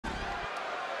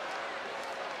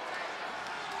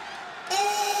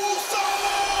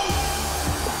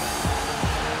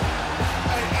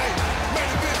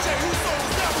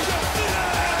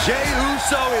Jey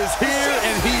Uso is here,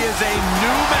 and he is a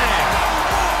new man.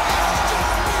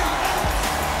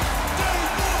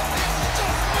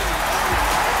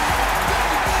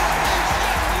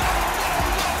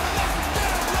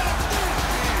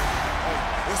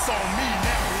 It's on me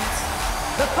now.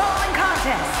 The following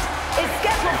contest is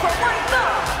scheduled for one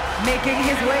fall, making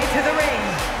his way to the ring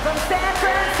from San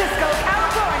Francisco,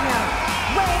 California,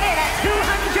 weighing in at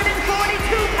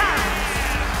 242 pounds.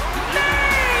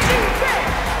 Main event,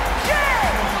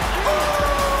 Jey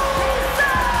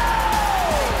Uso!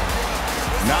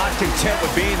 Not content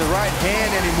with being the right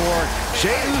hand anymore,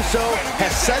 Jey Uso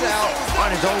has set out on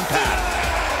his own path.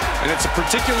 And it's a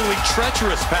particularly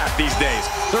treacherous path these days.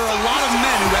 There are a lot of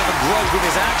men who have a grudge with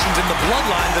his actions in the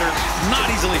bloodline that are not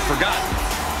easily forgotten.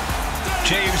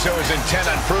 Jey Uso is intent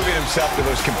on proving himself to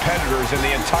those competitors in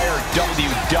the entire WWE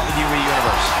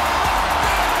Universe.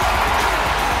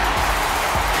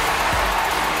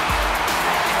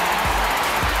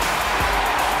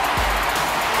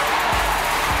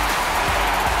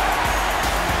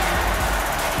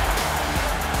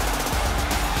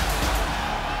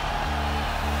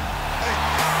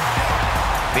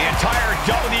 The entire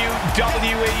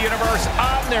WWE Universe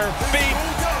on their feet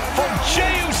for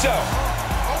Jey Uso.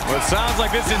 Well, it sounds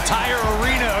like this entire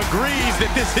arena agrees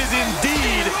that this is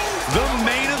indeed the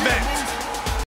main event.